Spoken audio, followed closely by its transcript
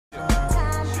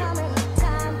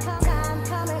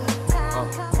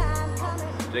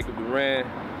Duran,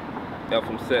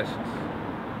 from Sessions.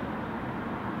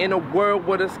 In a world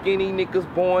where the skinny niggas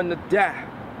born to die,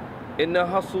 and the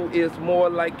hustle is more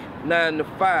like 9 to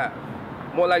 5,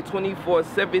 more like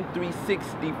 24/7,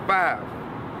 365.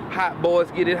 Hot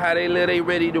boys get it how they live, they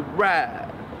ready to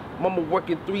ride. Mama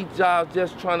working 3 jobs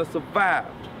just trying to survive,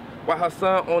 while her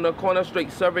son on the corner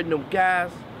straight serving them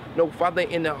guys. No father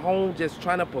in the home just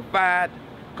trying to provide.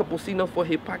 Couple C-notes for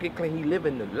his pocket, claim he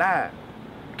living the life.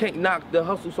 Can't knock the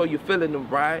hustle so you feeling the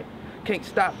ride. Can't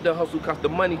stop the hustle cause the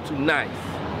money too nice.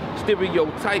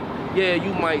 Stereotype, yeah,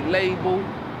 you might label,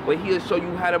 but he'll show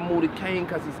you how to move the cane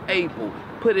cause he's able.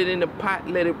 Put it in the pot,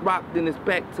 let it rock, then it's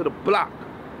back to the block.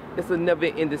 It's a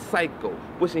never-ending cycle,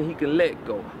 wishing he can let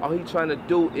go. All he trying to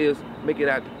do is make it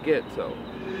out the ghetto.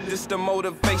 This the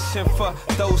motivation for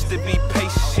those that be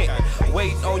patient.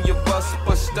 Wait on your bus,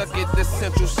 but stuck at the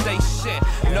central station.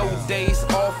 No days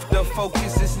off, the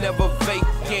focus is never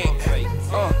vacant.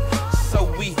 So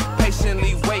we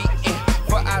patiently waiting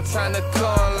for our time to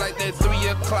come, like that 3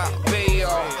 o'clock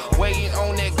bell. Waiting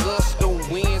on that gust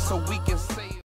of wind so we can say